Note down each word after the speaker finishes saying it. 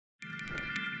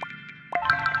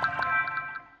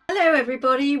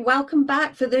everybody. Welcome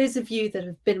back for those of you that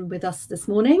have been with us this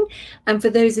morning, and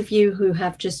for those of you who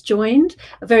have just joined,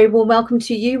 a very warm welcome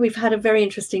to you. We've had a very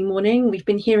interesting morning. We've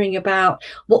been hearing about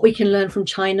what we can learn from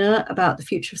China about the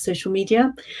future of social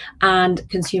media and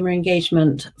consumer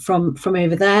engagement from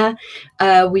over there.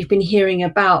 We've been hearing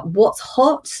about what's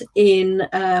hot in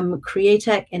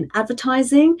CreaTech in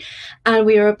advertising, and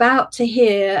we are about to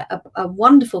hear a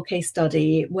wonderful case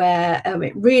study where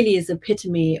it really is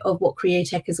epitome of what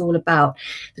CreaTech is all about,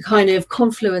 the kind of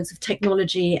confluence of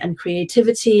technology and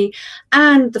creativity,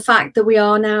 and the fact that we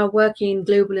are now working in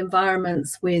global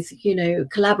environments with, you know,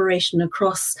 collaboration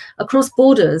across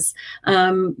borders,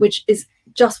 which is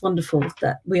just wonderful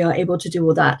that we are able to do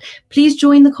all that. Please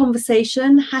join the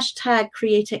conversation, hashtag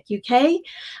CreaTechUK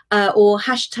or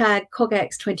hashtag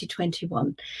CogX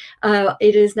 2021.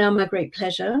 It is now my great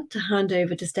pleasure to hand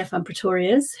over to Stephan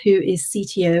Pretorius, who is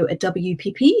CTO at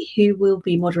WPP, who will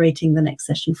be moderating the next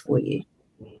session for you.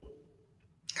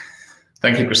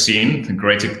 Thank you, Christine.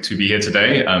 Great to be here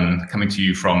today. Coming to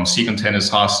you from Sea Containers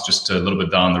House, just a little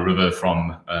bit down the river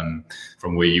from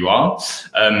where you are.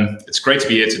 It's great to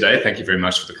be here today. Thank you very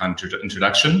much for the kind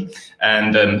introduction.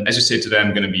 And as you said, today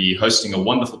I'm going to be hosting a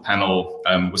wonderful panel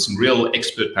with some real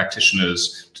expert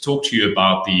practitioners to talk to you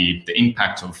about the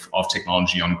impact of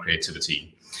technology on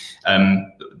creativity.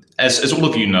 As all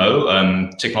of you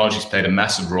know, technology has played a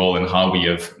massive role in how we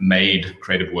have made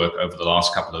creative work over the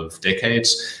last couple of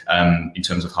decades, in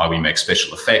terms of how we make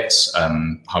special effects,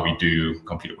 how we do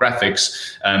computer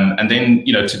graphics, and then,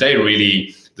 you know, today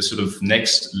really the sort of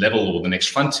next level or the next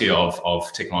frontier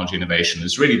of technology innovation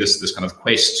is really this kind of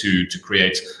quest to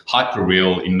create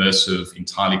hyper-real, immersive,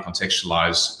 entirely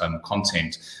contextualized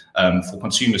content for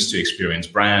consumers to experience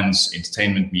brands,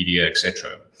 entertainment, media,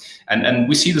 etc. And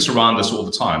we see this around us all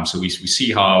the time. So we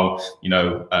see how, you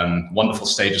know, wonderful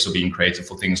stages are being created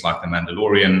for things like The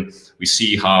Mandalorian. We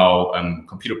see how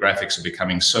computer graphics are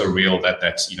becoming so real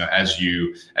that you know, as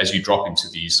you drop into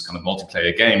these kind of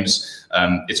multiplayer games,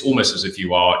 it's almost as if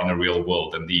you are in a real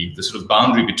world, and the sort of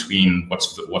boundary between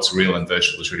what's real and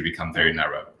virtual has really become very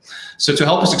narrow. So to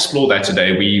help us explore that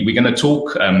today, we're going to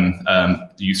talk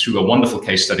you through a wonderful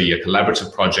case study, a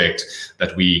collaborative project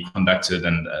that we conducted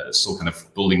and still kind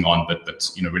of building on,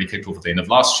 but you know, really kicked off at the end of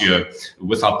last year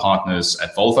with our partners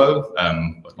at Volvo,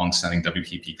 a long-standing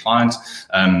WPP client,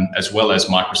 as well as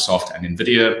Microsoft and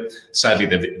NVIDIA. Sadly,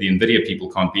 the NVIDIA people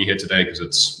can't be here today because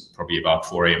it's probably about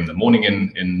 4 a.m. in the morning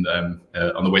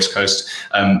on the West Coast.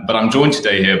 But I'm joined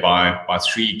today here by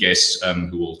three guests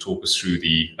who will talk us through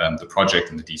the project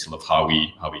and the detail of how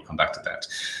we conducted that.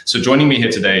 So joining me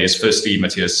here today is firstly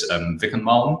Mattias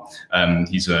Wikenmalm.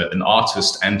 He's an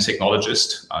artist and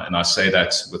technologist, and I say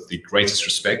that with the greatest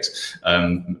respect.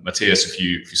 Mattias, if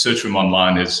you search for him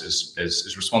online,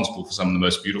 is responsible for some of the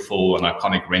most beautiful and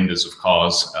iconic renders of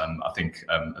cars, I think,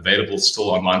 available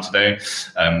still online today.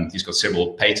 He's got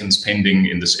several patents pending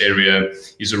in this area.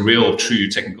 He's a real true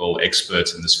technical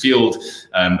expert in this field,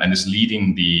 and is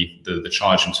leading the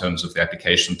charge in terms of the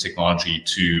application of technology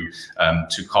to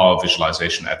car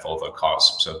visualization at Volvo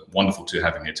cars. So wonderful to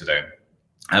have him here today.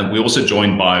 We're also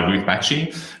joined by Ruth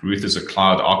Bacci. Ruth is a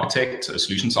cloud architect, a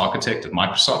solutions architect at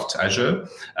Microsoft Azure.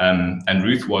 And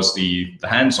Ruth was the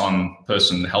hands-on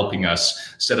person helping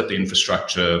us set up the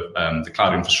infrastructure, the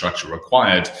cloud infrastructure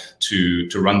required to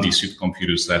run these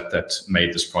supercomputers that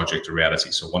made this project a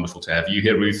reality. So wonderful to have you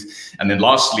here, Ruth. And then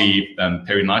lastly,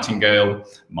 Perry Nightingale,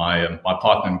 my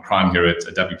partner in crime here at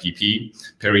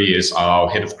WPP. Perry is our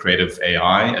head of creative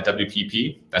AI at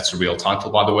WPP. That's a real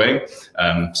title, by the way,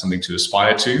 something to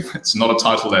aspire to. It's not a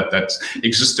title that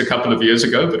existed a couple of years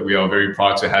ago, but we are very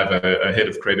proud to have a head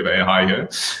of creative AI here.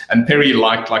 And Perry,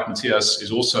 like Mattias,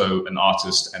 is also an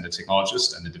artist and a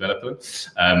technologist and a developer.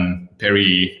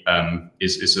 Perry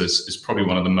is probably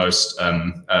one of the most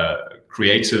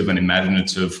creative and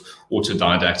imaginative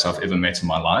autodidacts I've ever met in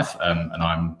my life, and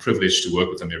I'm privileged to work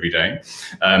with him every day.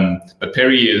 But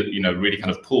Perry, you know, really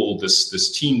kind of pulled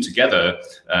this team together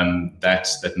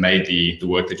that made the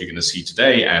work that you're going to see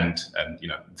today, and you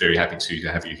know, very happy to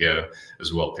have you here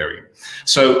as well, Perry.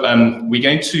 So we're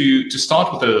going to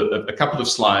start with a couple of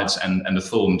slides and a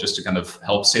film just to kind of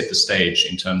help set the stage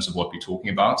in terms of what we're talking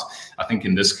about. I think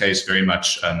in this case, very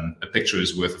much a picture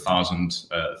is worth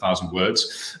 1,000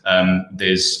 words.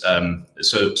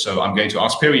 So I'm going to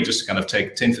ask Perry just to kind of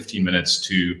take 10-15 minutes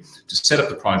to set up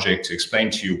the project, to explain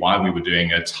to you why we were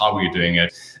doing it, how we were doing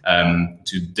it,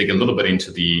 to dig a little bit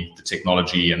into the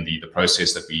technology and the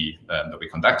process that we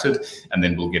conducted, and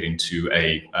then we'll get into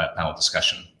a panel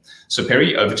discussion. So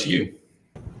Perry, over to you.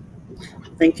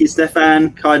 Thank you,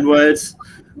 Stephan. Kind words.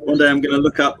 one day I'm going to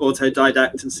look up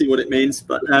autodidact and see what it means.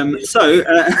 But I'm just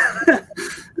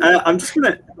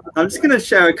going to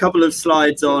share a couple of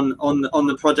slides on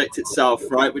the project itself,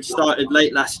 right, which started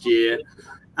late last year.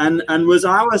 And was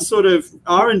our sort of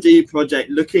R&D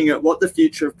project looking at what the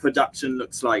future of production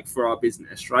looks like for our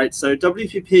business, right? So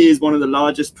WPP is one of the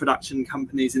largest production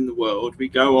companies in the world. We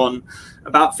go on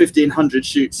about 1,500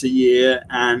 shoots a year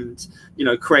and, you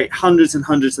know, create hundreds and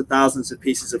hundreds of thousands of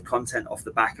pieces of content off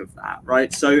the back of that,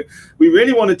 right? So we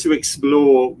really wanted to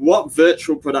explore what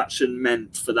virtual production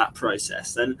meant for that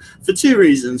process. And for two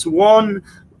reasons. One,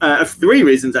 three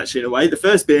reasons actually in a way. The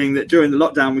first being that during the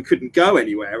lockdown we couldn't go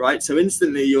anywhere, right? So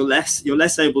instantly you're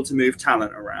less able to move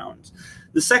talent around.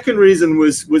 The second reason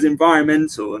was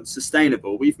environmental and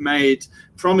sustainable. We've made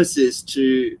promises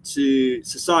to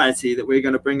society that we're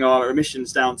going to bring our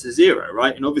emissions down to zero,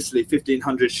 right? And obviously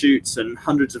 1,500 shoots and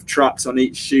hundreds of trucks on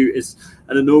each shoot is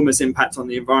an enormous impact on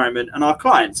the environment. And our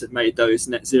clients have made those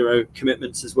net zero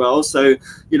commitments as well. So,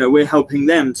 you know, we're helping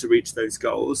them to reach those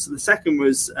goals. So the second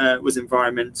was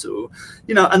environmental,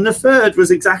 you know, and the third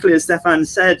was exactly as Stephan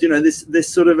said, you know, this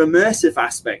sort of immersive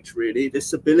aspect, really,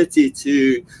 this ability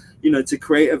to, you know, to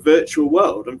create a virtual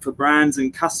world and for brands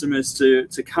and customers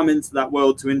to come into that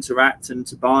world, to interact and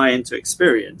to buy and to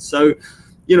experience. So,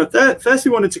 you know, first we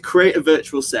wanted to create a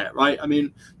virtual set, right? I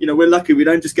mean, you know, we're lucky. We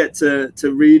don't just get to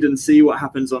read and see what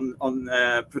happens on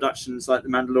productions like The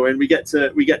Mandalorian. We get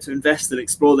to invest and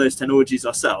explore those technologies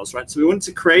ourselves, right? So we wanted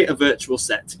to create a virtual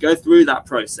set to go through that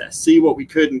process, see what we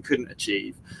could and couldn't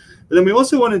achieve. But then we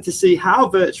also wanted to see how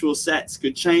virtual sets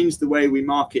could change the way we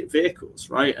market vehicles,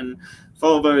 right? And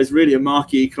Volvo is really a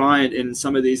marquee client in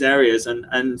some of these areas.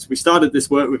 And we started this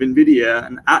work with NVIDIA,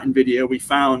 and at NVIDIA, we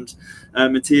found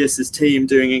Mattias's team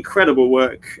doing incredible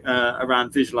work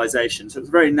around visualization. So it's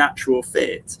a very natural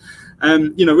fit.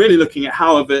 You know, really looking at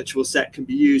how a virtual set can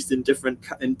be used in different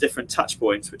touch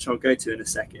points, which I'll go to in a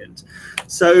second.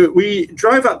 So we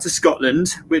drove up to Scotland,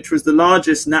 which was the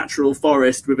largest natural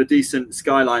forest with a decent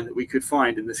skyline that we could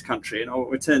find in this country. And I'll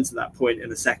return to that point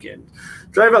in a second.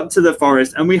 Drove up to the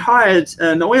forest and we hired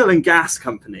an oil and gas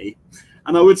company.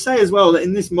 And I would say as well that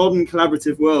in this modern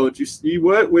collaborative world, you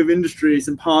work with industries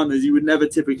and partners you would never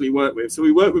typically work with. So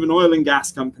we worked with an oil and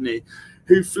gas company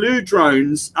who flew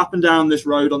drones up and down this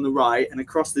road on the right and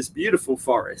across this beautiful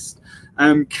forest,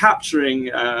 capturing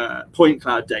point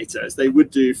cloud data as they would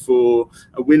do for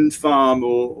a wind farm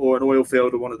or an oil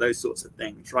field or one of those sorts of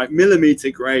things, right? Millimeter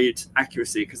grade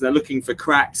accuracy, because they're looking for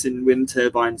cracks in wind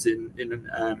turbines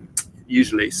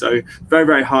usually. So very,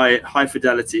 very high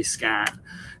fidelity scan.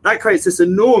 That creates this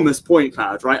enormous point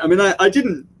cloud, right? I mean, I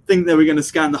didn't think they were going to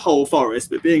scan the whole forest,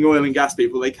 but being oil and gas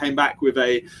people, they came back with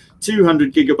a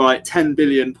 200 gigabyte, 10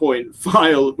 billion point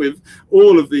file with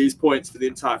all of these points for the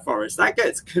entire forest. That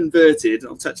gets converted, and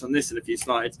I'll touch on this in a few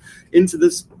slides, into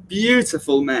this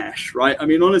beautiful mesh, right? I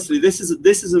mean, honestly, this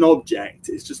is an object.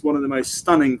 It's just one of the most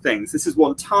stunning things. This is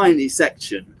one tiny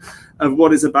section of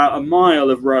what is about a mile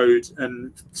of road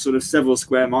and sort of several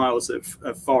square miles of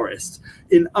forest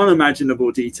in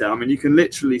unimaginable detail. I mean, you can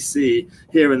literally see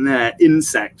here and there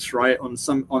insects, right, on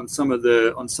some of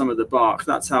the bark.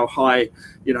 That's how high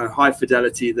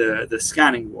fidelity the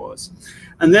scanning was.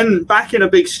 And then back in a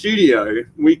big studio,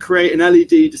 we create an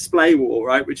LED display wall,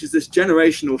 right, which is this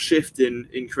generational shift in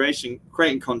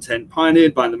creating content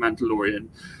pioneered by The Mandalorian.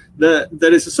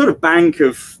 That is a sort of bank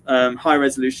of high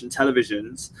resolution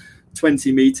televisions,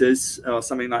 20 meters or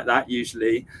something like that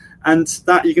usually, and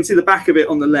that you can see the back of it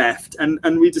on the left, and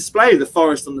we display the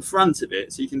forest on the front of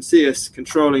it, so you can see us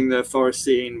controlling the forest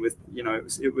scene with, you know,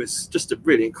 it was just a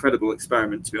really incredible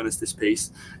experiment, to be honest, this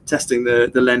piece, testing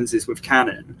the lenses with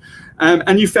Canon,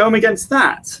 and you film against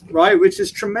that, right, which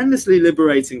is tremendously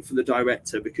liberating for the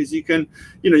director, because you can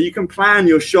plan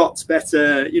your shots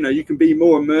better, you can be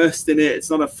more immersed in it. It's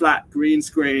not a flat green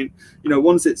screen.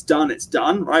 Once it's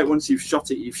done, right? Once you've shot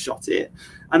it, you've shot it.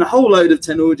 And a whole load of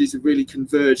technologies have really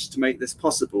converged to make this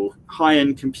possible.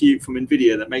 High-end compute from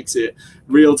NVIDIA that makes it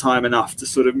real-time enough to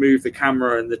sort of move the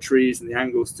camera and the trees and the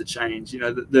angles to change.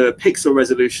 The pixel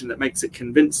resolution that makes it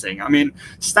convincing. I mean,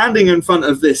 standing in front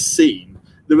of this scene,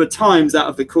 there were times out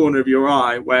of the corner of your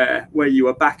eye where you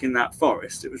were back in that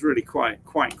forest. It was really quite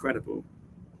incredible.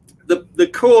 The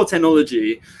core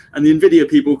technology, and the NVIDIA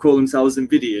people call themselves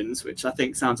NVIDIANs, which I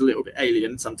think sounds a little bit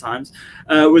alien sometimes,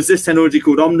 was this technology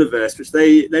called Omniverse, which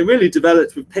they really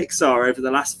developed with Pixar over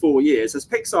the last 4 years. As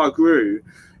Pixar grew,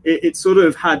 it sort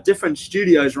of had different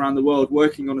studios around the world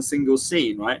working on a single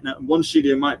scene, right? Now, one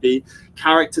studio might be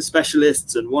character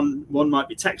specialists and one might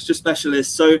be texture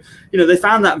specialists. So, you know, they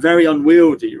found that very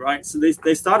unwieldy, right? So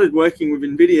they started working with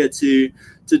NVIDIA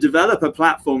to develop a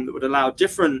platform that would allow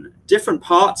different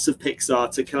parts of Pixar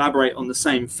to collaborate on the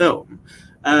same film.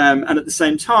 And at the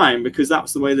same time, because that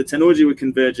was the way the technology were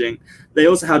converging, they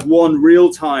also had one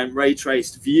real-time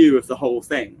ray-traced view of the whole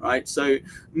thing, right? So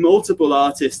multiple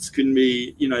artists can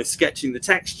be, you know, sketching the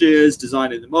textures,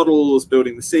 designing the models,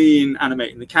 building the scene,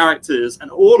 animating the characters, and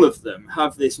all of them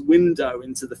have this window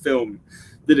into the film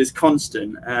that is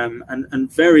constant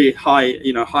and very high,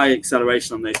 you know, high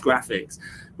acceleration on those graphics,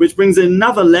 which brings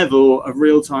another level of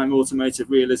real-time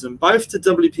automotive realism, both to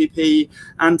WPP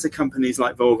and to companies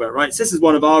like Volvo, right? So this is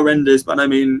one of our renders, but I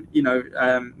mean, you know,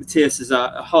 Mattias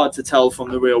are hard to tell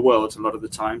from the real world a lot of the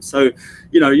time. So,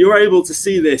 you know, you're able to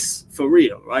see this for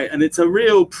real, right? And it's a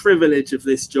real privilege of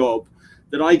this job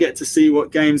that I get to see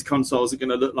what games consoles are going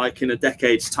to look like in a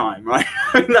decade's time, right?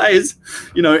 That is,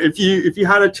 you know, if you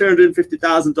had a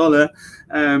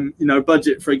 $250,000 you know,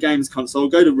 budget for a games console,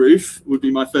 go to Ruth would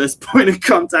be my first point of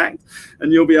contact,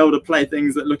 and you'll be able to play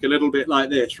things that look a little bit like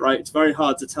this, right? It's very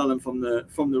hard to tell them from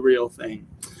the real thing.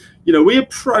 You know, we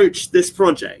approached this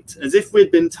project as if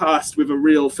we'd been tasked with a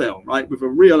real film, right? With a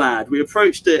real ad. We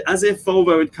approached it as if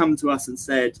Volvo had come to us and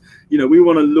said, you know, we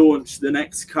want to launch the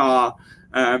next car.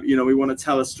 You know, we want to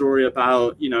tell a story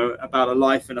about, you know, about a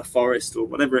life in a forest or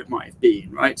whatever it might have been,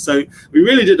 right? So we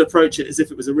really did approach it as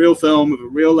if it was a real film with a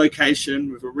real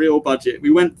location, with a real budget. We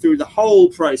went through the whole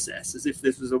process as if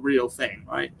this was a real thing,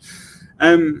 right?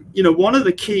 You know, one of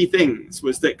the key things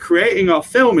was that creating our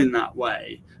film in that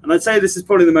way, and I'd say this is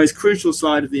probably the most crucial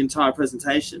slide of the entire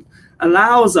presentation,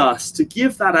 allows us to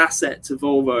give that asset to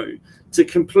Volvo to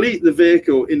complete the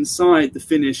vehicle inside the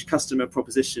finished customer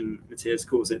proposition, Mattias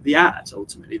calls it, the ad,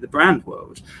 ultimately, the brand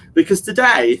world. Because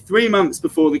today, 3 months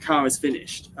before the car is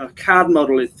finished, a CAD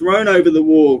model is thrown over the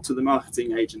wall to the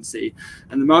marketing agency,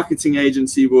 and the marketing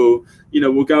agency will, you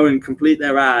know, will go and complete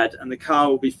their ad, and the car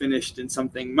will be finished in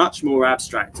something much more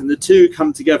abstract. And the two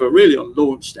come together really on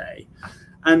launch day.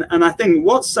 And I think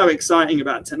what's so exciting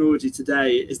about technology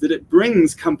today is that it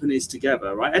brings companies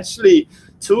together, right? Actually,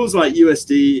 tools like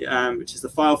USD, which is the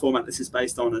file format this is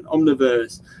based on, and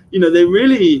Omniverse, you know, they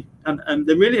really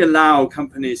allow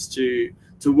companies to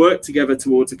work together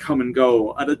towards a common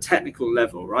goal at a technical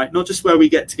level, right? Not just where we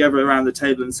get together around the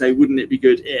table and say, wouldn't it be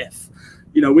good if?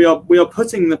 You know, we are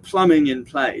putting the plumbing in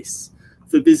place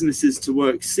for businesses to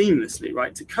work seamlessly,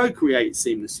 right? To co-create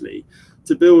seamlessly,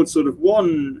 to build sort of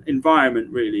one environment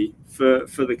really for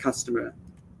the customer.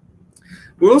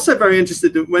 We're also very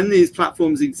interested that when these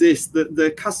platforms exist, that the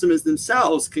customers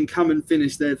themselves can come and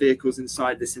finish their vehicles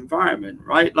inside this environment,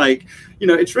 right? Like, you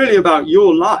know, it's really about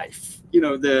your life, you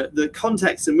know, the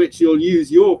context in which you'll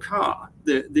use your car,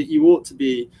 that you ought to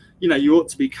be, you know, you ought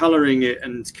to be coloring it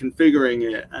and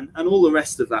configuring it and all the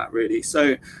rest of that really.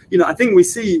 So, you know, I think we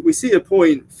see a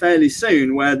point fairly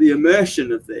soon where the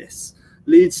immersion of this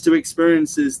leads to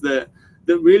experiences that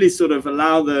really sort of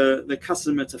allow the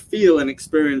customer to feel and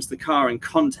experience the car in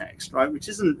context, right? Which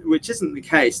isn't the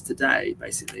case today,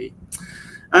 basically.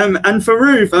 And for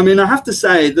Ruth, I mean, I have to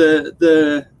say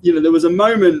you know, there was a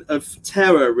moment of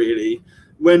terror really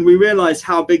when we realized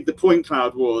how big the point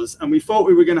cloud was, and we thought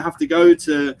we were going to have to go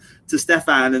to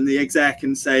Stephan and the exec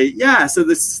and say, yeah, so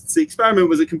the experiment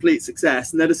was a complete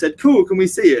success. And they'd have said, cool, can we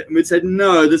see it? And we'd said,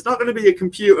 no, there's not going to be a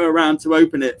computer around to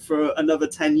open it for another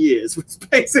 10 years, which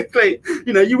basically,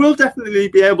 you know, you will definitely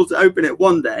be able to open it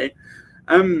one day.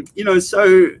 You know,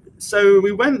 so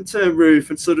we went to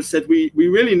Ruth and sort of said, we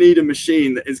really need a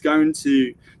machine that is going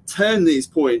to turn these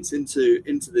points into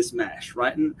this mesh,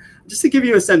 right? And just to give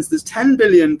you a sense, there's 10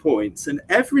 billion points, and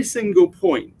every single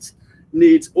point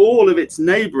needs all of its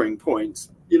neighboring points,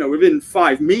 you know, within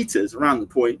 5 meters around the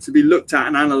point to be looked at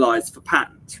and analyzed for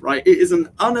patterns, right? It is an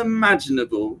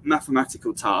unimaginable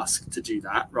mathematical task to do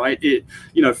that, right? It,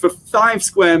 you know, for 5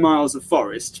 square miles of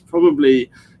forest,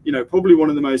 probably one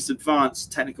of the most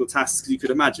advanced technical tasks you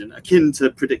could imagine, akin to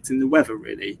predicting the weather,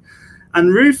 really.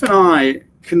 And Ruth and I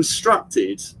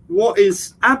constructed what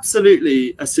is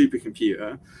absolutely a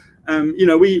supercomputer. You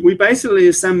know, we basically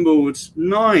assembled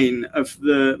 9 of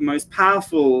the most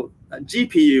powerful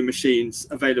GPU machines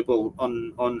available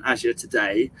on Azure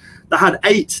today that had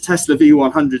 8 Tesla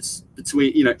V100s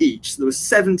between, you know, each. So there was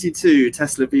 72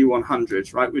 Tesla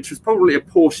V100s, right, which was probably a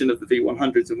portion of the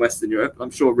V100s in Western Europe.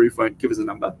 I'm sure Ruth won't give us a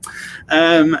number.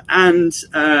 And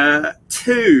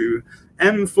 2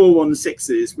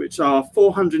 M416s, which are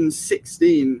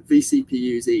 416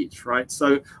 vCPUs each, right?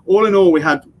 So all in all, we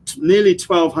had nearly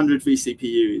 1,200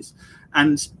 vCPUs.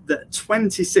 and the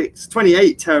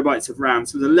 28 terabytes of RAM,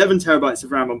 so with 11 terabytes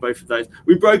of RAM on both of those.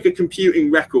 We broke a computing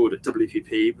record at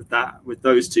WPP with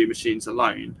those two machines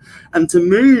alone. And to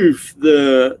move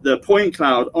the point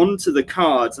cloud onto the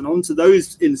cards and onto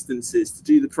those instances to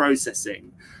do the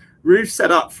processing, Ruth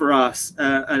set up for us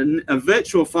a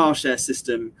virtual file share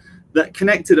system that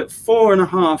connected at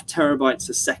 4.5 terabytes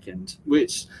a second,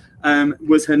 which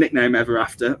was her nickname ever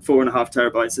after, 4.5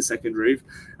 terabytes a second, Ruth.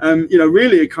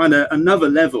 Really a kind of another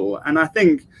level. And I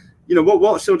think,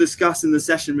 what she'll discuss in the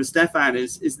session with Stephan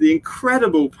is the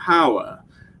incredible power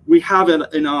we have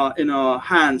in our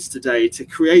hands today to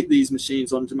create these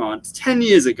machines on demand. 10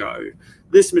 years ago,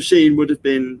 this machine would have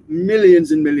been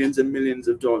millions and millions and millions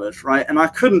of dollars, right? And I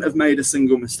couldn't have made a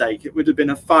single mistake. It would have been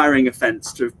a firing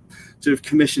offense to have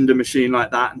commissioned a machine like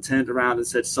that and turned around and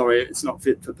said, sorry, it's not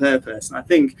fit for purpose. And I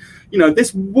think,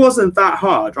 this wasn't that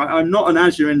hard, right? I'm not an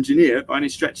Azure engineer by any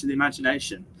stretch of the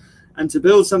imagination. And to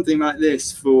build something like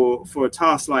this for a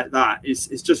task like that is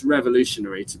just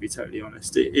revolutionary, to be totally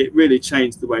honest. It really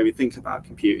changed the way we think about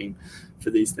computing for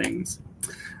these things.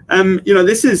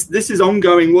 This is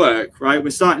ongoing work, right? We're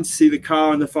starting to see the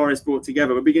car and the forest brought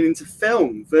together. We're beginning to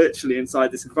film virtually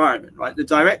inside this environment, right? The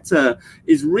director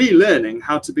is relearning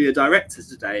how to be a director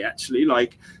today, actually.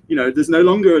 There's no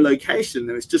longer a location,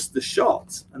 there's just the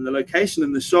shot, and the location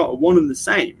and the shot are one and the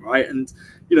same, right? And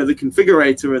the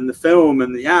configurator and the film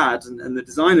and the ad and the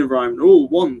design environment are all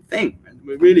one thing. And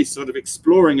we're really sort of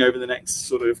exploring over the next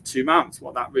sort of 2 months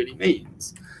what that really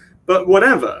means. But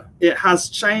whatever, it has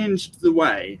changed the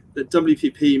way that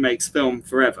WPP makes film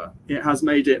forever. It has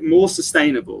made it more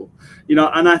sustainable,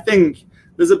 and I think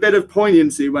there's a bit of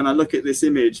poignancy when I look at this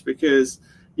image, because,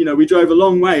 we drove a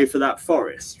long way for that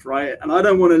forest, right? And I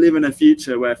don't want to live in a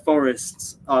future where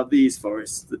forests are these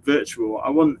forests, the virtual. I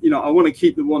want to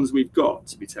keep the ones we've got,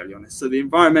 to be totally honest. So the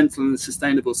environmental and the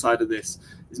sustainable side of this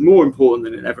is more important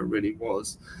than it ever really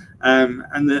was.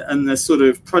 And the sort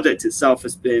of project itself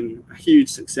has been a huge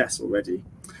success already.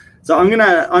 So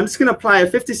I'm just gonna play a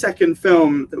 50-second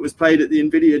film that was played at the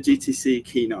NVIDIA GTC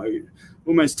keynote.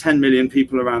 Almost 10 million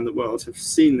people around the world have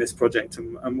seen this project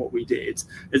and what we did.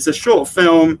 It's a short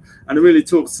film, and it really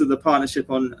talks to the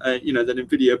partnership on that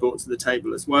NVIDIA brought to the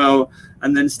table as well.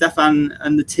 And then Stephan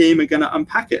and the team are going to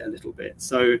unpack it a little bit.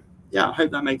 So yeah, I hope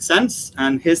that makes sense.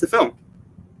 And here's the film.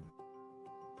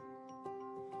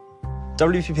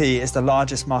 WPP is the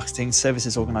largest marketing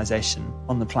services organization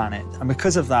on the planet, and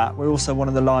because of that, we're also one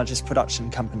of the largest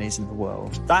production companies in the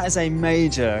world. That is a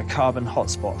major carbon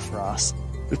hotspot for us.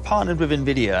 We've partnered with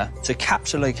NVIDIA to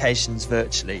capture locations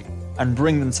virtually and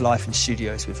bring them to life in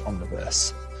studios with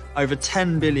Omniverse. Over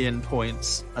 10 billion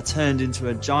points are turned into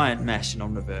a giant mesh in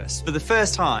Omniverse. For the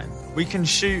first time, we can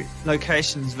shoot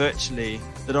locations virtually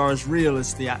that are as real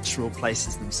as the actual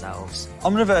places themselves.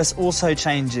 Omniverse also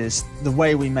changes the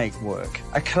way we make work.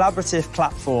 A collaborative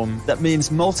platform that means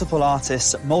multiple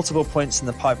artists at multiple points in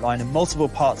the pipeline in multiple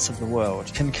parts of the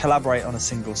world can collaborate on a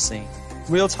single scene.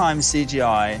 Real-time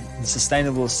CGI and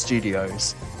sustainable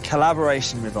studios,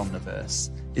 collaboration with Omniverse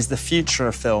is the future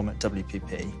of film at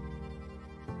WPP.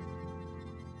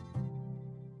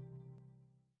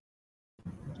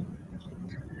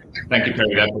 Thank you,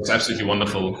 Perry. That was absolutely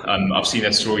wonderful. I've seen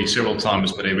that story several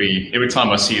times, but every time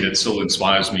I see it, it still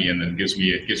inspires me and gives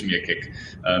me a kick.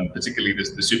 Particularly the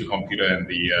supercomputer and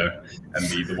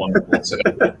the wonderful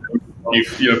setup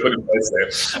you put in place there.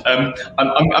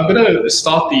 I'm going to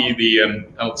start the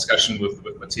panel discussion with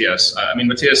Mattias. I mean,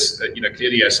 Mattias,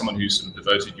 clearly as someone who's sort of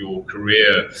devoted your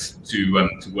career to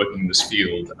working in this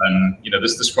field,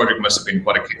 this project must have been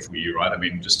quite a kick for you, right? I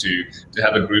mean, just to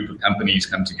have a group of companies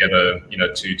come together,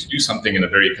 to do something in a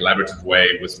very collaborative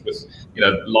way with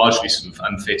largely sort of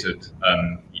unfettered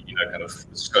kind of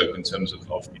scope in terms of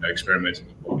experimenting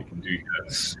with what we can do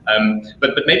here.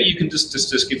 But maybe you can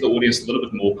just give the audience a little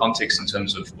bit more context in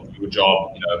terms of your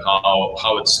job,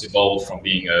 how it's evolved from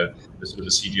being a sort of a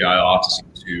CGI artist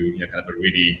to kind of a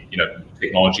really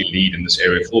technology lead in this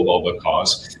area for Volvo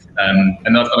cars.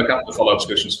 And I've got a couple of follow-up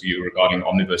questions for you regarding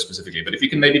Omniverse specifically. But if you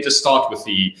can maybe just start with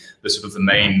the sort of the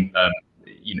main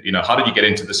how did you get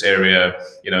into this area,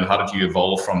 and how did you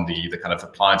evolve from the kind of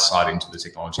applied side into the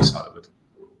technology side of it?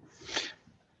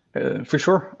 For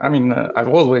sure. I mean, I've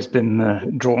always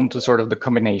been drawn to sort of the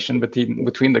combination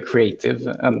between the creative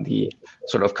and the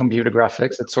sort of computer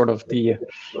graphics. It's sort of the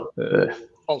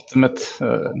ultimate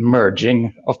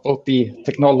merging of both the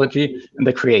technology and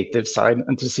the creative side,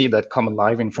 and to see that come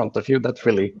alive in front of you, that's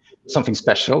really something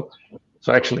special.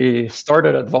 So I actually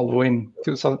started at Volvo in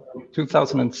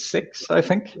 2006, I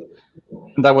think.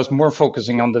 And that was more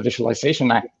focusing on the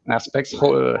visualization aspects,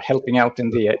 helping out in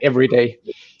the everyday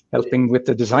helping with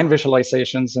the design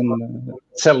visualizations and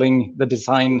selling the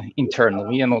design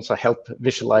internally, and also help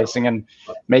visualizing and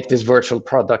make this virtual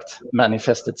product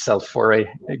manifest itself for a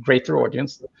greater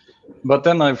audience. But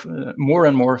then I've more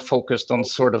and more focused on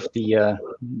sort of the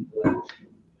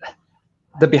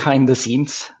behind the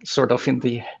scenes, sort of in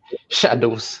the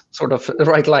shadows, sort of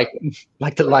right like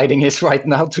the lighting is right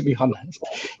now, to be honest,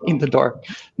 in the dark.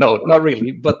 No, not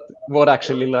really, but what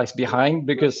actually lies behind,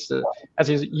 because as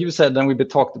you said, and we've been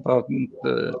talked about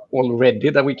already,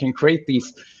 that we can create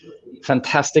these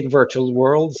fantastic virtual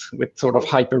worlds with sort of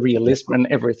hyper realism and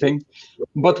everything,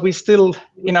 but we still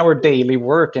in our daily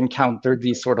work encounter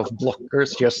these sort of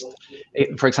blockers, just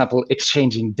for example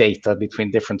exchanging data between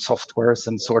different softwares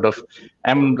and sort of,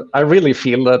 and I really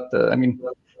feel that I mean,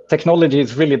 technology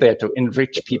is really there to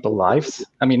enrich people's lives.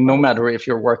 I mean, no matter if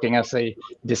you're working as a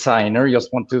designer, you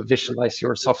just want to visualize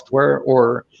your software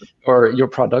or your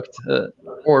product,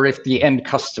 or if the end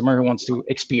customer wants to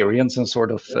experience and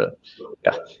sort of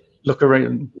look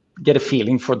around, get a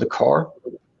feeling for the car.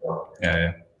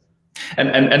 Yeah.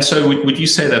 And so would you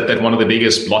say that one of the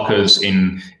biggest blockers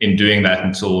in doing that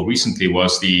until recently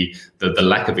was the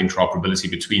lack of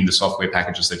interoperability between the software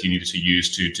packages that you needed to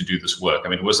use to do this work? I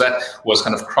mean, was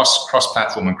kind of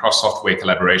cross-platform and cross-software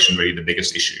collaboration really the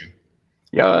biggest issue?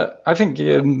 Yeah, I think,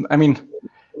 I mean,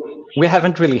 we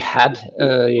haven't really had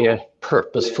a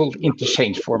purposeful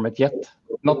interchange format yet.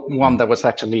 Not one that was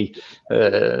actually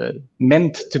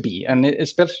meant to be, and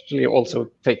especially also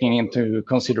taking into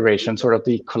consideration sort of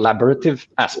the collaborative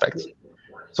aspects.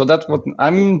 So that's what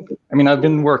I mean, I've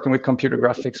been working with computer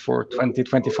graphics for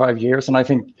 25 years, and I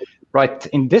think right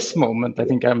in this moment, I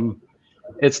think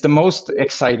it's the most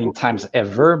exciting times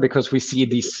ever, because we see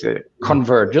these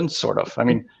convergence sort of. I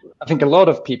mean, I think a lot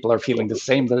of people are feeling the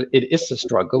same, that it is a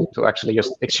struggle to actually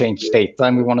just exchange data,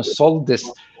 and we want to solve this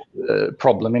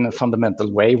problem in a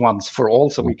fundamental way once for all,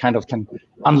 so we kind of can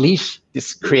unleash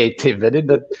this creativity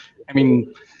that, I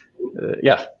mean,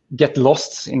 get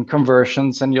lost in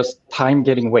conversions and just time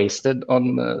getting wasted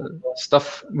on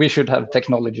stuff we should have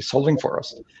technology solving for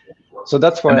us. So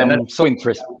that's why I'm so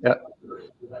interested.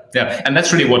 Yeah, and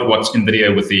that's really what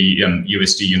NVIDIA with the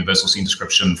USD Universal Scene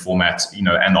Description format, and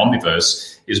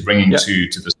Omniverse is bringing to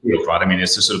this field, right? I mean,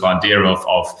 it's the sort of idea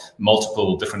of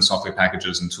multiple different software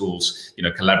packages and tools,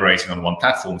 collaborating on one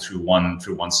platform through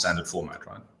one standard format,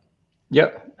 right?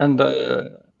 Yeah, and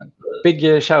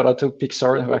big shout out to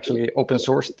Pixar, who actually open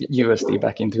sourced USD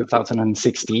back in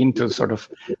 2016 to sort of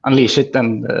unleash it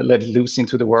and let it loose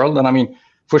into the world. And I mean,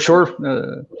 for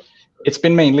sure, it's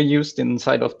been mainly used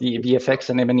inside of the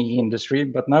VFX and M&E industry,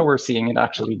 but now we're seeing it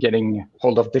actually getting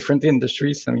hold of different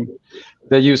industries. I mean,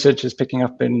 the usage is picking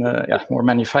up in more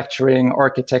manufacturing,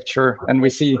 architecture, and we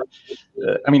see,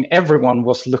 I mean, everyone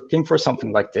was looking for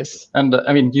something like this. And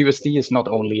I mean, USD is not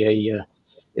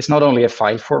only a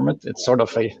file format; it's sort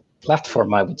of a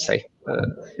platform, I would say.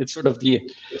 It's sort of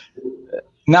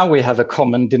now we have a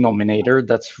common denominator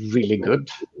that's really good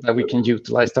that we can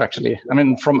utilize to actually, I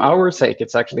mean, from our sake,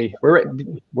 it's actually,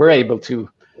 we're able to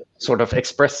sort of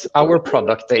express our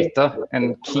product data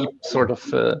and keep sort of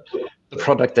the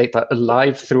product data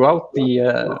alive throughout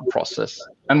the process.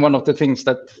 And one of the things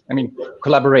that, I mean,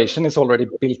 collaboration is already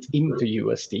built into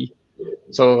USD.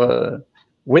 So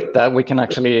with that, we can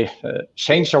actually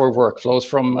change our workflows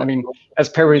from, I mean, as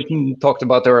Perry talked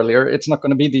about earlier, it's not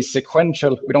going to be these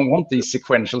sequential, we don't want these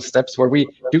sequential steps where we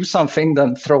do something,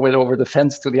 then throw it over the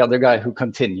fence to the other guy who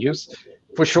continues.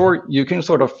 For sure, you can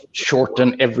sort of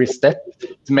shorten every step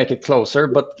to make it closer,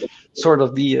 but sort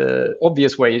of the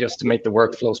obvious way is just to make the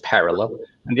workflows parallel.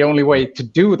 And the only way to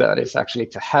do that is actually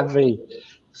to have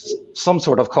some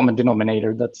sort of common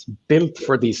denominator that's built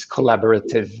for these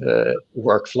collaborative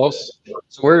workflows.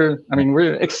 So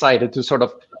we're excited to sort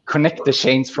of connect the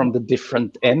chains from the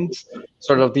different ends,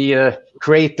 sort of the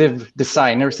creative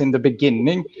designers in the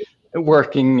beginning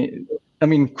working, I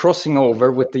mean, crossing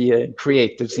over with the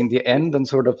creatives in the end, and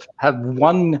sort of have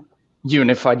one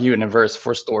unified universe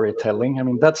for storytelling. I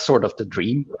mean, that's sort of the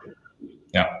dream.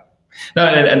 Yeah. No,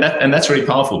 and that's really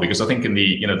powerful, because I think in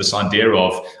the this idea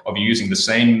of using the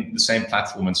same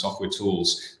platform and software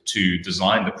tools to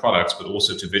design the products, but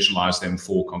also to visualize them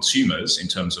for consumers in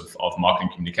terms of marketing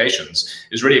communications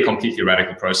is really a completely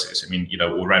radical process. I mean,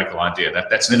 or radical idea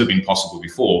that's never been possible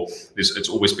before. It's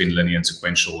always been linear and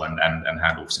sequential and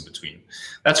handoffs in between.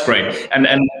 That's great. And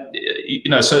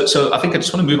So I think I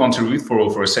just want to move on to Ruth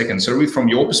for a second. So Ruth, from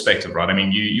your perspective, right? I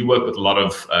mean, you work with a lot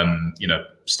of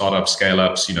startups,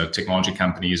 scale-ups, technology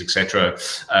companies, etc.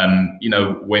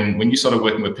 When you started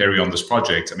working with Perry on this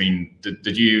project, I mean,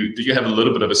 did you have a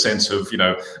little bit of a sense of,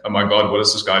 oh my God, what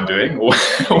is this guy doing, or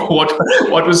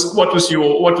what was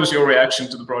your reaction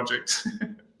to the project?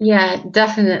 Yeah,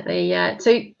 definitely. Yeah.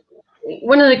 So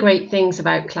one of the great things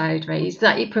about Cloud Ray is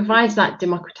that it provides that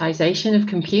democratization of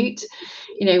compute.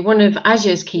 One of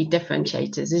Azure's key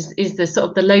differentiators is the sort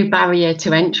of the low barrier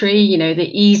to entry, the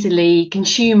easily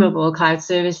consumable cloud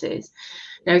services.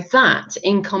 Now that,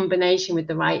 in combination with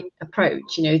the right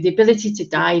approach, the ability to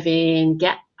dive in,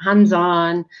 get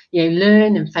hands-on,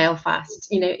 learn and fail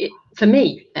fast, for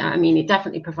me, I mean, it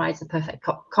definitely provides the perfect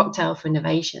cocktail for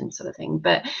innovation sort of thing.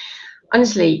 But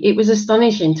honestly, it was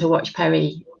astonishing to watch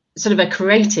Perry, sort of a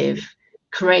creative,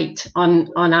 create on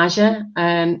Azure.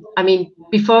 I mean,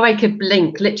 before I could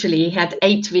blink, literally, he had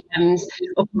 8 VMs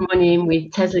up and running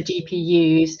with Tesla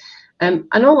GPUs. And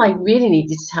all I really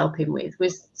needed to help him with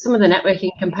was some of the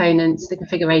networking components, the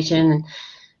configuration, and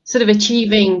sort of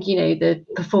achieving, the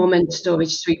performance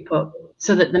storage throughput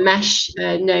so that the mesh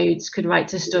nodes could write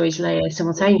to storage layer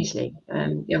simultaneously,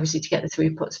 obviously to get the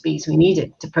throughput speeds we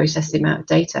needed to process the amount of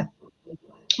data.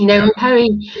 And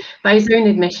Perry, by his own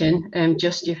admission,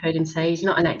 you've heard him say, he's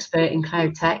not an expert in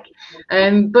cloud tech,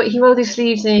 but he rolled his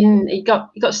sleeves in. He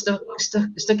got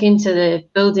stuck into the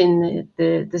building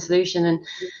the solution, and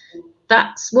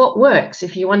that's what works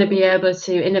if you want to be able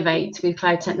to innovate with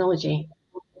cloud technology.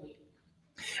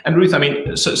 And Ruth, I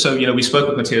mean, so we spoke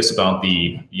with Mattias about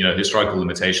the historical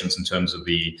limitations in terms of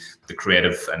the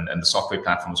creative and the software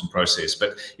platforms and process,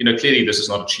 but clearly this is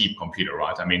not a cheap computer,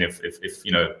 right? I mean, if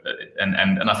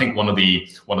and I think one of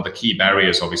the key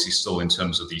barriers, obviously, still in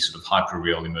terms of these sort of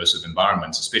hyper-real immersive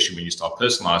environments, especially when you start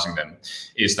personalizing them,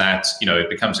 is that it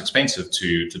becomes expensive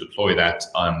to deploy that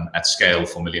at scale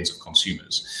for millions of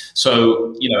consumers.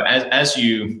 So as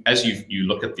you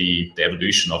look at the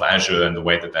evolution of Azure and the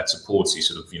way that supports these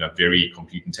sort of very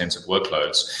compute intensive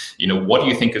workloads, what do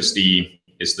you think is the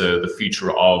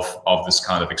future of this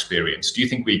kind of experience? Do you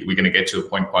think we're going to get to a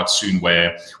point quite soon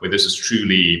where this is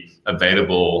truly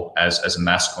available as a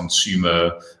mass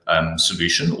consumer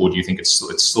solution, or do you think it's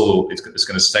going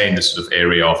to stay in this sort of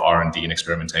area of R&D and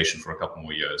experimentation for a couple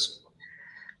more years?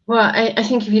 Well, I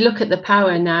think if you look at the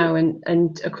power now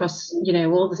and across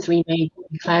all the 3 main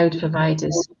cloud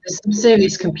providers, there's some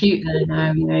serious compute there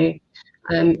now.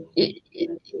 I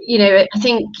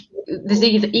think there's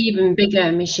even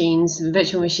bigger machines,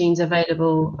 virtual machines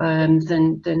available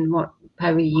than what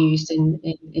Perry used in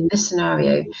this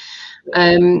scenario.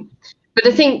 But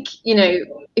I think,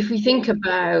 if we think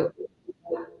about,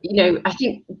 I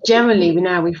think generally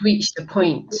we've reached a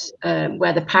point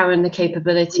where the power and the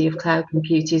capability of cloud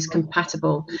compute is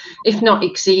compatible, if not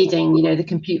exceeding, the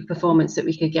compute performance that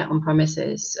we could get on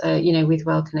premises, with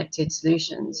well-connected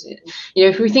solutions.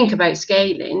 If we think about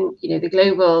scaling, the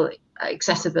global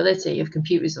accessibility of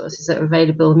compute resources that are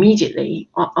available immediately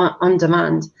on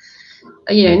demand.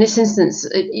 In this instance,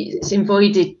 it's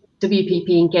avoided WPP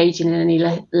engaging in any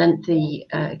lengthy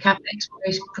CapEx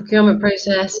procurement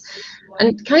process,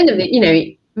 and kind of,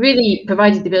 it really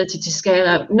provided the ability to scale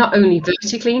up not only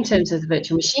vertically in terms of the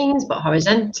virtual machines, but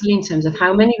horizontally in terms of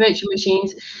how many virtual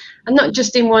machines, and not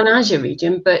just in one Azure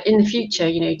region, but in the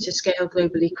future, to scale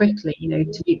globally quickly,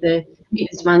 to meet the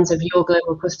demands of your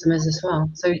global customers as well.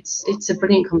 So it's a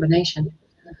brilliant combination.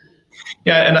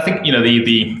 Yeah, and I think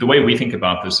the way we think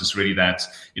about this is really that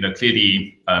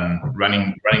clearly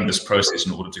running this process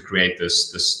in order to create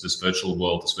this virtual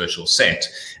world, this virtual set,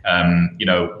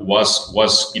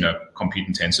 was compute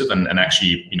intensive and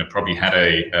actually probably had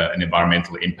an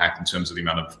environmental impact in terms of the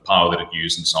amount of power that it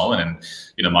used and so on. And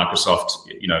Microsoft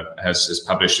has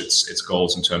published its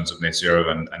goals in terms of net zero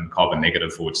and carbon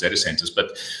negative for its data centers,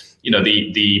 but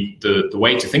the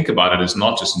way to think about it is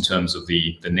not just in terms of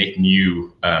the net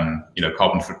new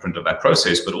carbon footprint of that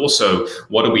process, but also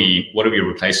what are we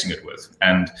replacing it with?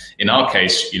 And in our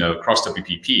case, across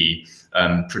WPP,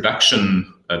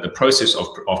 production, the process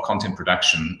of content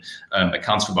production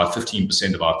accounts for about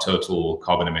 15% of our total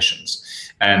carbon emissions.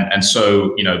 And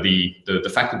so,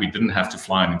 the fact that we didn't have to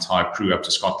fly an entire crew up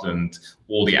to Scotland,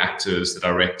 all the actors, the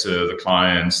director, the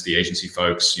clients, the agency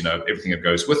folks, everything that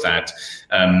goes with that,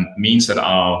 means that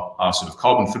our sort of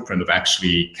carbon footprint of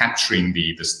actually capturing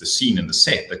the scene and the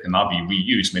set that can now be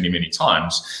reused many, many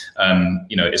times,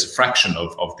 is a fraction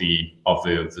of the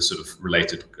sort of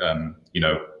related,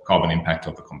 carbon impact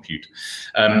of the compute.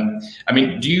 I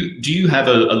mean, do you have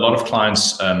a lot of clients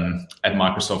at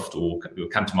Microsoft or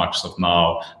come to Microsoft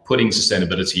now putting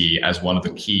sustainability as one of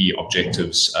the key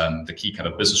objectives, the key kind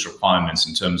of business requirements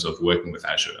in terms of working with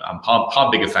Azure? How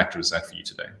big a factor is that for you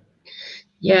today?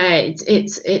 Yeah,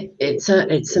 it's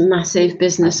a massive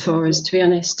business for us, to be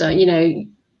honest. You know,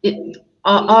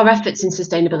 our efforts in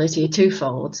sustainability are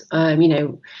twofold. You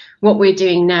know, what we're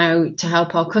doing now to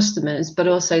help our customers, but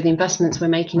also the investments we're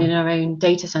making in our own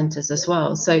data centers as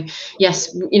well. So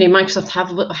yes, you know, Microsoft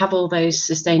have all those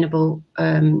sustainable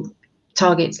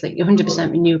targets, like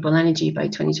 100% renewable energy by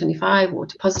 2025,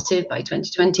 water positive by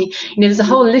 2020. You know, there's a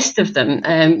whole list of them.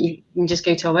 You can just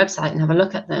go to our website and have a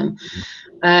look at them.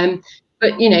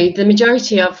 But you know, the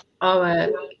majority of our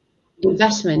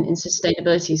investment in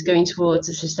sustainability is going towards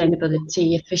the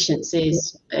sustainability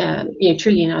efficiencies, you know,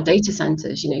 truly in our data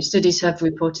centers. You know, studies have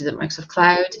reported that Microsoft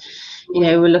Cloud, you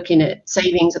know, we're looking at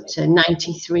savings up to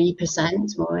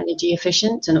 93% more energy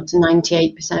efficient and up to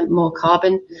 98% more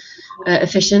carbon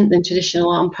efficient than traditional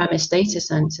on-premise data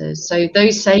centers. So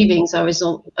those savings are a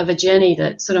result of a journey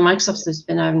that sort of Microsoft has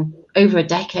been on over a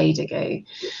decade ago.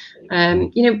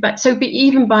 You know, but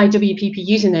even by WPP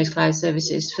using those cloud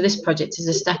services for this project is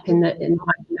a step in the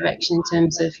right direction in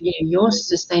terms of, you know, your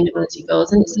sustainability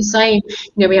goals. And it's the same,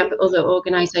 you know, we have other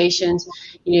organizations,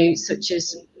 you know, such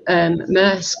as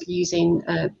Maersk using,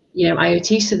 you know,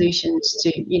 IoT solutions to,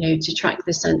 you know, to track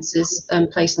the sensors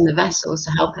placed on the vessels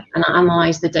to help and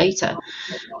analyze the data,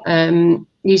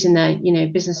 using their, you know,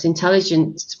 business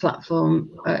intelligence platform,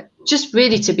 just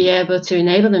really to be able to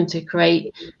enable them to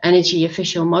create energy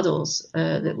efficient models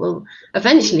that will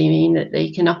eventually mean that they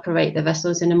can operate the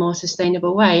vessels in a more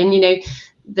sustainable way. And, you know,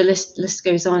 the list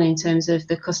goes on in terms of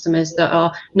the customers that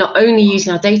are not only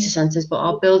using our data centers, but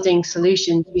are building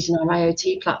solutions using our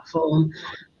IoT platform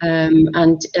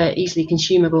and easily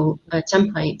consumable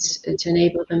templates to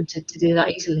enable them to do that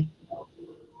easily.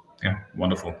 Yeah,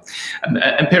 wonderful.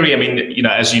 And Perry, I mean, you know,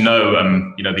 as you know,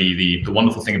 the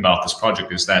wonderful thing about this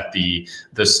project is that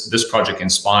this project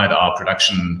inspired our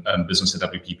production business at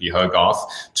WPP Hogarth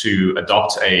to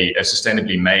adopt a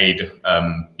sustainably made,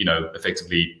 you know,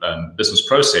 effectively business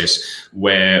process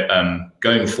where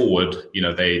going forward, you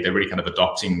know, they're really kind of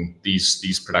adopting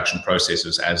these production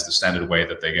processes as the standard way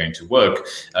that they're going to work,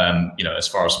 you know, as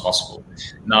far as possible.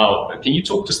 Now, can you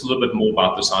talk just a little bit more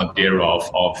about this idea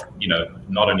of you know,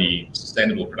 not only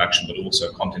sustainable production, but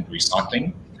also content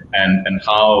recycling, and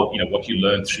how, you know, what you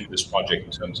learned through this project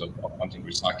in terms of content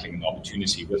recycling and the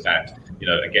opportunity with that, you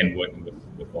know, again, working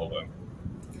with Volvo?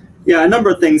 Yeah, a number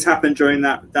of things happened during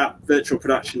that virtual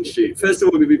production shoot. First of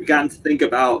all, we began to think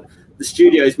about the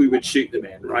studios we would shoot them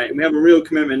in, right? And we have a real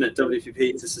commitment at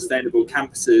WPP to sustainable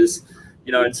campuses,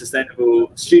 you know, and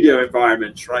sustainable studio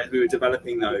environments, right? We were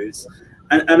developing those.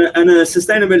 And a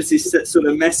sustainability sort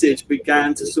of message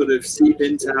began to sort of seep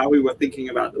into how we were thinking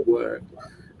about the work.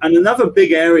 And another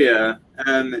big area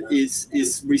is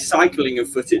recycling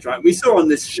of footage, right? We saw on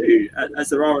this shoot, as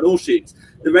there are on all shoots,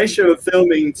 the ratio of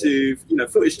filming to, you know,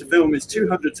 footage to film is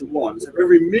 200 to 1. So for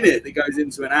every minute that goes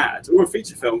into an ad, or a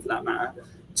feature film for that matter,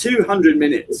 200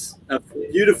 minutes of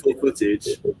beautiful footage,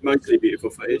 mostly beautiful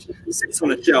footage, sits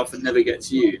on a shelf and never gets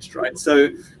used, right? So,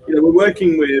 you know, we're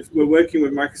working with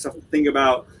Microsoft to think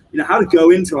about, you know, how to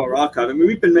go into our archive. I mean,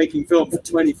 we've been making film for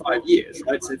 25 years,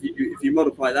 right? So if you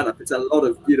multiply that up, it's a lot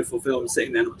of beautiful films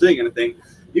sitting there not doing anything.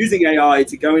 Using AI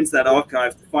to go into that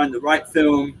archive to find the right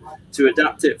film, to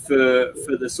adapt it for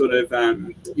the sort of,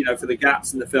 you know, for the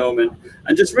gaps in the film,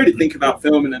 and just really think about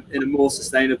film in a more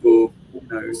sustainable, you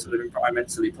know, sort of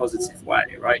environmentally positive way,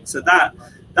 right? So that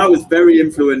was very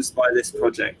influenced by this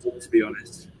project, to be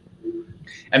honest.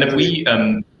 And if we,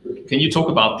 can you talk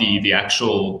about the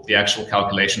actual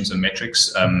calculations and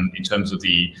metrics in terms of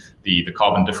the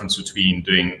carbon difference between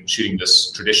shooting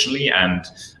this traditionally and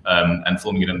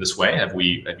filming it in this way? Have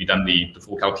you done the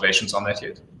full calculations on that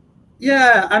yet?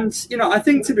 Yeah, and you know, I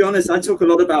think, to be honest, I talk a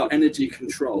lot about energy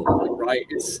control, right?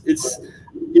 It's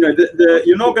you know,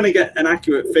 you're not going to get an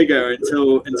accurate figure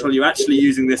until you're actually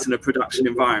using this in a production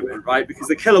environment, right? Because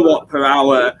the kilowatt per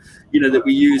hour, you know, that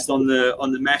we used on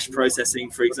the mesh processing,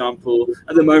 for example,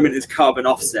 at the moment is carbon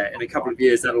offset. In a couple of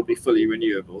years, that'll be fully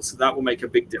renewable, so that will make a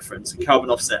big difference. And carbon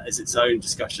offset is its own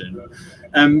discussion,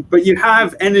 but you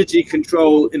have energy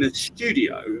control in a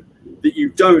studio that you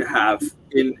don't have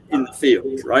in the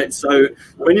field, right? So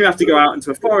when you have to go out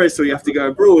into a forest or you have to go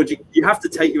abroad, you have to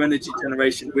take your energy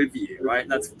generation with you, right?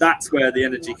 That's where the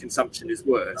energy consumption is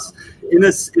worse. In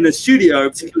a studio,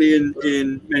 particularly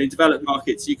in many developed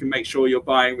markets, you can make sure you're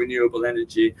buying renewable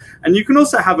energy, and you can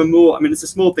also have a more, I mean, it's a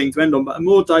small thing to end on, but a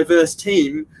more diverse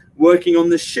team working on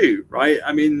the shoe, right?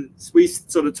 I mean, we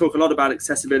sort of talk a lot about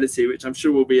accessibility, which I'm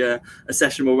sure will be a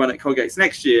session we'll run at Colgate's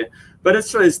next year. But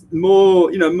as far as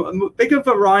more, you know, bigger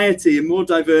variety and more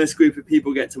diverse group of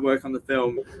people get to work on the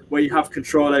film, where you have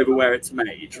control over where it's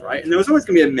made, right? And there was always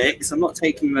going to be a mix. I'm not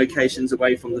taking locations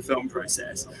away from the film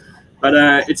process, but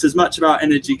it's as much about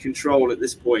energy control at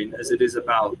this point as it is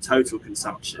about total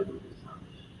consumption.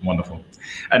 Wonderful.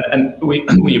 And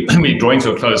we're drawing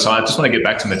to a close, so I just want to get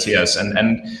back to Mattias.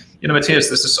 And you know, Mattias,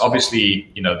 this is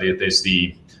obviously, you know, there's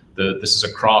this is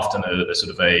a craft and a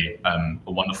sort of a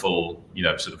wonderful, you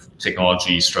know, sort of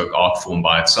technology stroke art form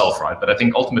by itself, right? But I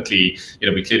think ultimately, you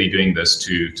know, we're clearly doing this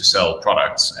to sell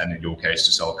products, and in your case,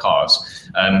 to sell cars.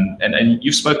 And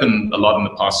you've spoken a lot in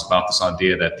the past about this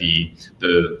idea that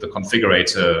the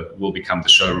configurator will become the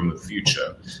showroom of the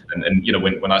future. And you know,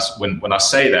 when I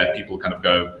say that, people kind of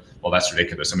go, well, that's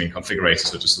ridiculous. I mean,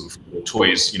 configurators are just sort of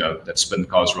toys, you know, that spin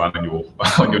cars around on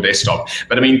your desktop.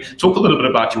 But I mean, talk a little bit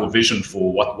about your vision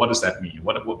for what does that mean?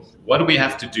 What do we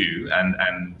have to do,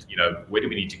 and you know, where do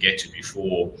we need to get to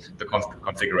before the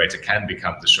configurator can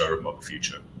become the showroom of the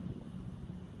future?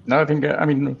 No, I think I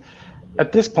mean,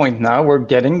 at this point now we're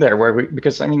getting there,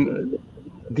 because I mean,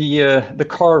 the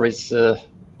car is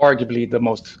arguably the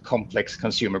most complex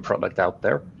consumer product out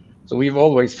there. So we've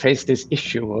always faced this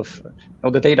issue of, no,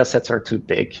 the data sets are too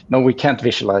big. No, we can't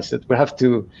visualize it. We have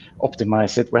to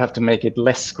optimize it. We have to make it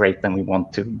less great than we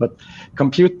want to. But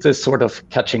compute is sort of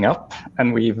catching up,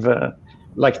 and we've,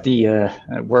 like the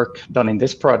work done in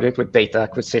this project with data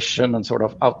acquisition and sort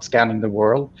of out-scanning the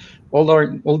world,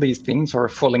 all these things are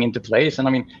falling into place. And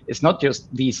I mean, it's not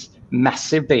just these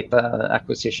massive data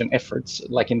acquisition efforts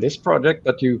like in this project,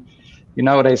 but you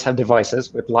nowadays have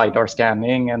devices with LiDAR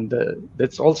scanning, and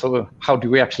that's also how do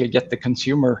we actually get the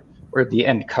consumer or the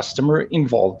end customer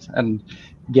involved and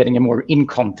getting a more in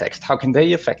context. How can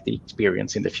they affect the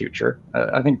experience in the future?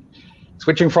 I think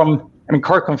switching from, I mean,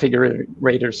 car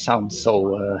configurators sound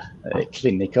so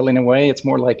clinical in a way. It's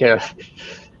more like a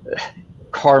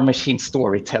car machine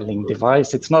storytelling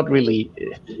device. It's not really,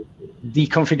 the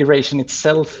configuration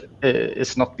itself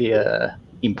is not the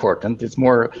important. It's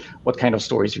more what kind of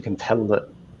stories you can tell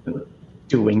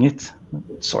doing it,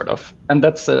 sort of. And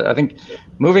that's I think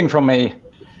moving from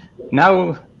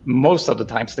now most of the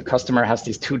times the customer has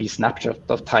this 2D snapshot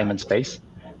of time and space,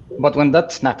 but when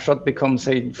that snapshot becomes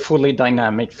a fully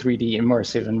dynamic 3D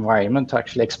immersive environment to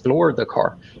actually explore the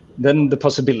car, then the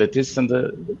possibilities and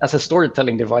as a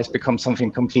storytelling device becomes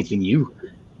something completely new.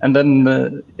 And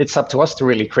then it's up to us to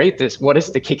really create this. What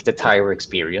is the kick the tire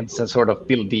experience, and sort of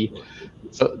build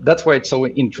so that's why it's so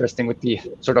interesting with the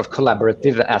sort of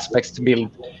collaborative aspects to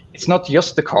build. It's not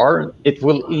just the car, it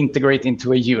will integrate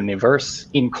into a universe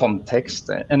in context,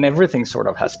 and everything sort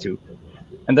of has to.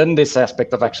 And then this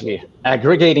aspect of actually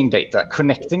aggregating data,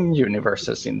 connecting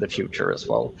universes in the future as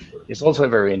well, is also a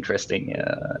very interesting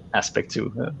aspect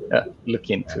to look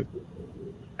into.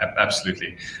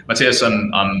 Absolutely. Mattias,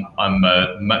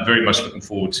 I'm very much looking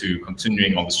forward to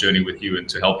continuing on this journey with you and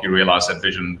to help you realize that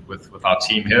vision with our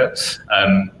team here.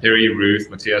 Perry, Ruth,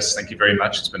 Mattias, thank you very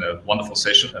much. It's been a wonderful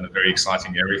session and a very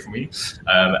exciting area for me.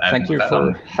 Thank you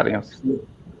for having us.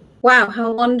 Wow,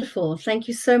 how wonderful. Thank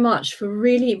you so much for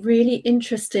really, really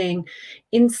interesting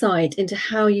insight into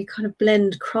how you kind of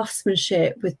blend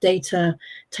craftsmanship with data,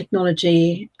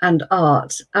 technology, and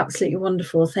art. Absolutely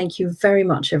wonderful. Thank you very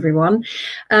much, everyone.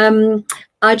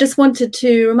 I just wanted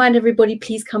to remind everybody,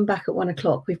 please come back at 1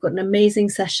 o'clock. We've got an amazing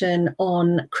session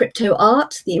on crypto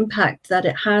art, the impact that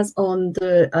it has on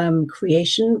the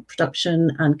creation,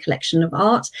 production, and collection of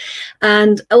art.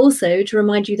 And also to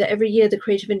remind you that every year the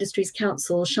Creative Industries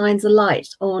Council shines a light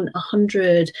on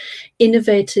 100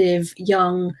 innovative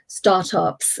young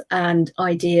startups and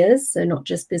ideas. So not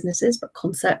just businesses, but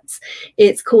concepts.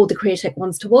 It's called the CreaTech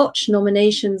Ones to Watch.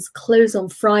 Nominations close on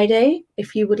Friday.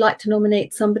 If you would like to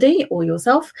nominate somebody or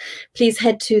yourself, please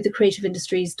head to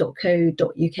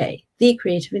thecreativeindustries.co.uk.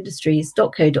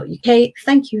 thecreativeindustries.co.uk.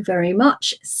 Thank you very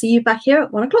much. See you back here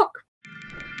at 1 o'clock.